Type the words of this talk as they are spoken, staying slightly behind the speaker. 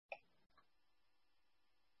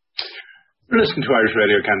You're listening to Irish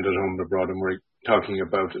Radio Canada Home and Abroad, and we're talking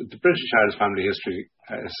about the British Isles Family History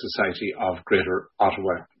Society of Greater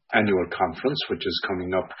Ottawa annual conference, which is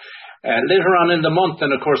coming up later on in the month.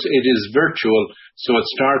 And of course, it is virtual, so it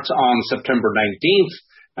starts on September 19th,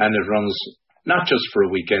 and it runs not just for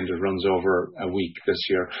a weekend, it runs over a week this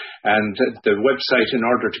year. And the website, in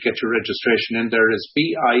order to get your registration in there, is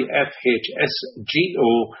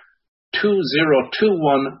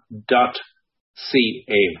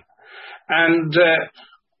bifhsgo2021.ca. And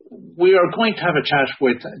we are going to have a chat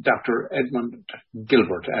with Dr. Edmund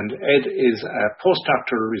Gilbert, and Ed is a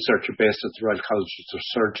postdoctoral researcher based at the Royal College of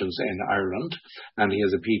Surgeons in Ireland, and he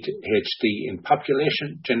has a PhD in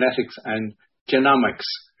population genetics and genomics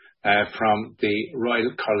from the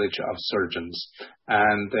Royal College of Surgeons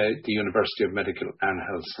and the University of Medical and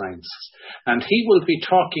Health Sciences. And he will be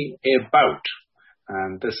talking about,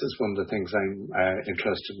 and this is one of the things I'm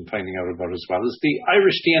interested in finding out about as well, is the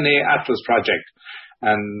Irish DNA Atlas Project.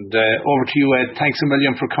 And over to you, Ed. Thanks a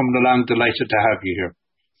million for coming along. Delighted to have you here.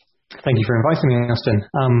 Thank you for inviting me, Austin.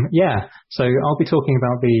 So I'll be talking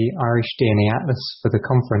about the Irish DNA Atlas for the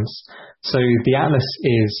conference. So the Atlas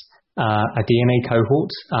is a DNA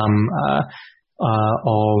cohort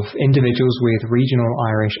of individuals with regional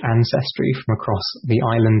Irish ancestry from across the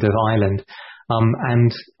island of Ireland. And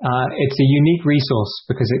it's a unique resource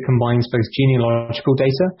because it combines both genealogical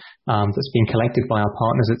data that's been collected by our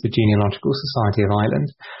partners at the Genealogical Society of Ireland,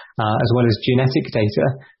 as well as genetic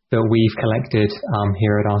data that we've collected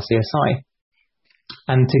here at RCSI.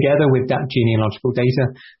 And together with that genealogical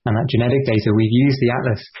data and that genetic data, we've used the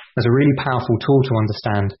Atlas as a really powerful tool to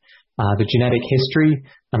understand the genetic history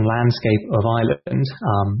and landscape of Ireland,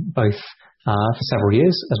 both for several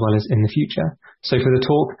years as well as in the future. So for the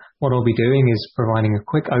talk, what I'll be doing is providing a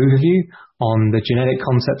quick overview on the genetic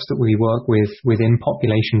concepts that we work with within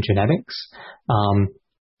population genetics,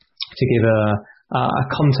 to give a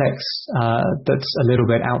context that's a little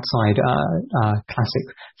bit outside classic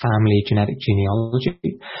family genetic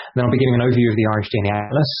genealogy. Then I'll be giving an overview of the Irish DNA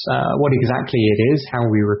Atlas, what exactly it is, how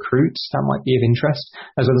we recruit, that might be of interest,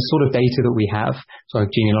 as well as the sort of data that we have, so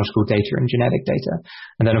genealogical data and genetic data.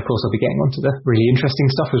 And then, of course, I'll be getting onto the really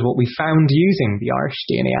interesting stuff, is what we found using the Irish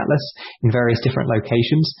DNA Atlas in various different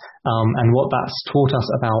locations, and what that's taught us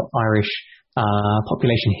about Irish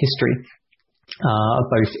population history,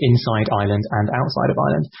 both inside Ireland and outside of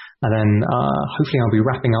Ireland. And then hopefully I'll be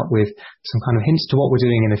wrapping up with some kind of hints to what we're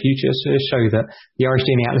doing in the future to show that the Irish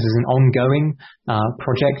DNA Atlas is an ongoing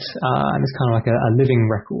project, and it's kind of like a living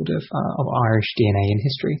record of Irish DNA in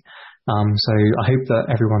history. So I hope that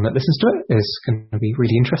everyone that listens to it is going to be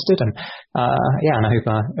really interested, and and I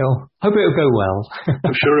hope it'll go well.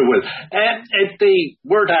 I'm sure it will. The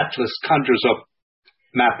word atlas conjures up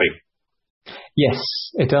mapping. Yes,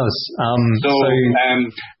 it does.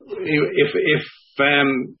 If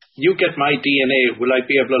you get my DNA, will I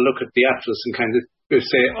be able to look at the atlas and kind of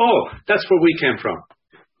say, oh, that's where we came from?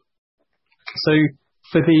 So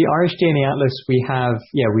for the Irish DNA Atlas, we have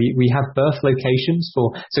birth locations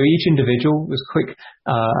so each individual. Was a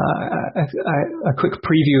quick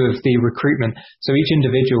preview of the recruitment. So each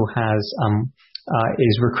individual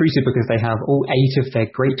is recruited because they have all 8 of their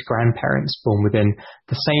great-grandparents born within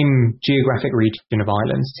the same geographic region of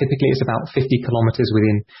Ireland. Typically, it's about 50 kilometres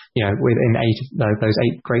within 8 of those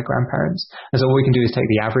 8 great-grandparents. And so all we can do is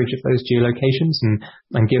take the average of those geolocations and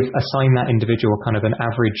assign that individual kind of an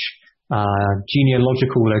average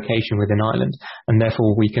genealogical location within Ireland. And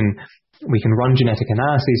therefore, we can run genetic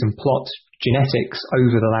analyses and plot genetics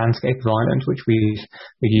over the landscape of Ireland, which we've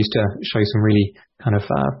used to show some really kind of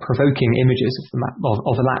provoking images of the map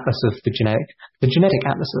of an atlas of the genetic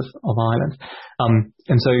atlas of Ireland.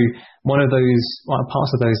 And so one of those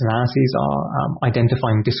parts of those analyses are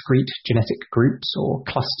identifying discrete genetic groups or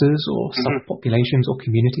clusters or subpopulations or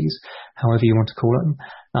communities, however you want to call them.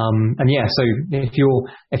 So if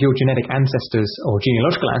your genetic ancestors or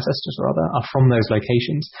genealogical ancestors rather are from those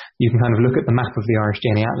locations, you can kind of look at the map of the Irish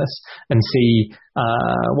DNA Atlas and see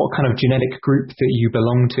what kind of genetic group that you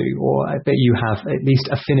belong to, or that you have at least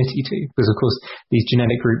affinity to, because of course these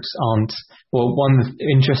genetic groups aren't. Well, one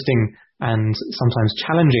interesting and sometimes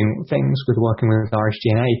challenging things with working with Irish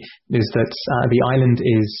DNA is that the island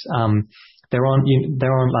is there aren't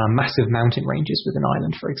massive mountain ranges within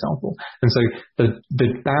Ireland, for example, and so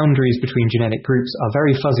the boundaries between genetic groups are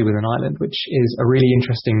very fuzzy within Ireland, which is a really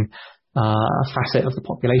interesting facet of the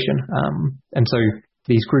population. And so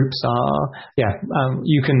these groups are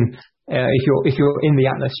you can. If you're in the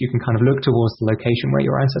atlas, you can kind of look towards the location where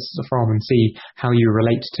your ancestors are from and see how you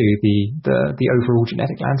relate to the overall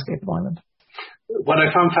genetic landscape of Ireland. what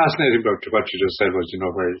I found fascinating about what you just said was,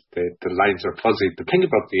 where the lines are fuzzy. The thing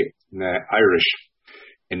about the Irish,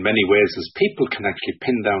 in many ways, is people can actually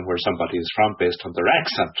pin down where somebody is from based on their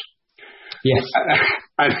accent. Yes.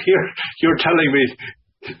 And here you're telling me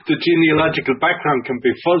the genealogical background can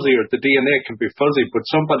be fuzzy, or the DNA can be fuzzy, but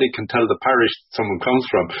somebody can tell the parish someone comes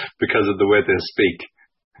from because of the way they speak.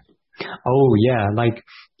 Oh yeah,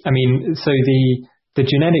 so the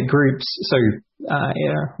genetic groups. So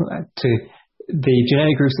the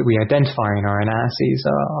genetic groups that we identify in our analyses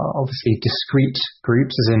are obviously discrete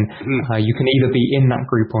groups, as in you can either be in that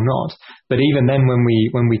group or not. But even then, when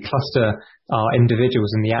we cluster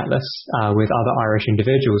individuals in the atlas with other Irish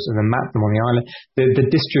individuals and then map them on the island, the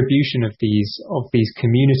distribution of these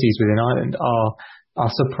communities within Ireland are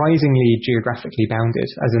surprisingly geographically bounded.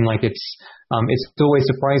 As in, it's always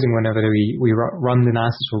surprising whenever we run the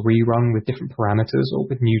analysis or rerun with different parameters or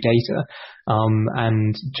with new data,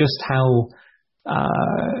 and just how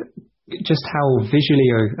visually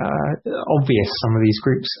obvious some of these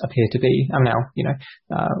groups appear to be. And now,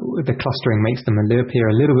 the clustering makes them appear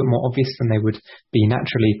a little bit more obvious than they would be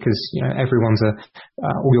naturally, because everyone's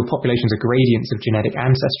all your populations are gradients of genetic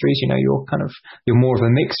ancestries. You're more of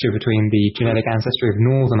a mixture between the genetic ancestry of the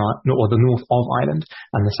north of Ireland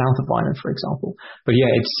and the south of Ireland, for example. But yeah,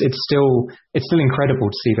 it's still incredible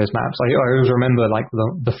to see those maps. I always remember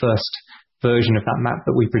the first version of that map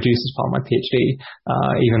that we produced as part of my PhD,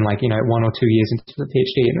 even 1 or 2 years into the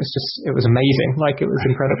PhD, and it was amazing. It was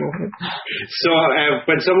incredible. So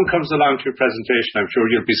when someone comes along to your presentation, I'm sure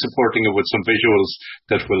you'll be supporting it with some visuals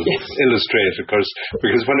that will illustrate, of course,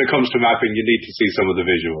 because when it comes to mapping, you need to see some of the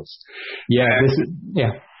visuals.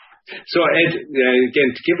 Yeah. So Ed,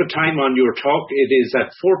 again, to give a time on your talk, it is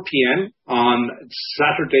at 4 p.m. on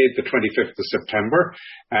Saturday, the 25th of September.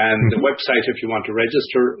 And the website, if you want to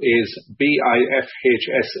register, is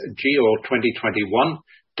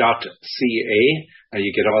bifhsgo2021.ca. And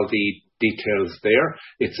you get all the details there.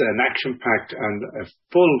 It's an action-packed and a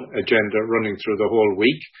full agenda running through the whole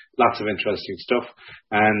week. Lots of interesting stuff.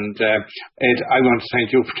 And Ed, I want to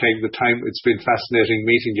thank you for taking the time. It's been fascinating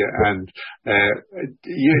meeting you, and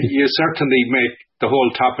you certainly make the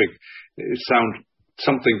whole topic sound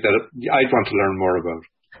something that I'd want to learn more about.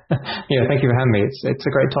 Yeah, thank you for having me. It's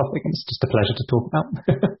a great topic, and it's just a pleasure to talk about.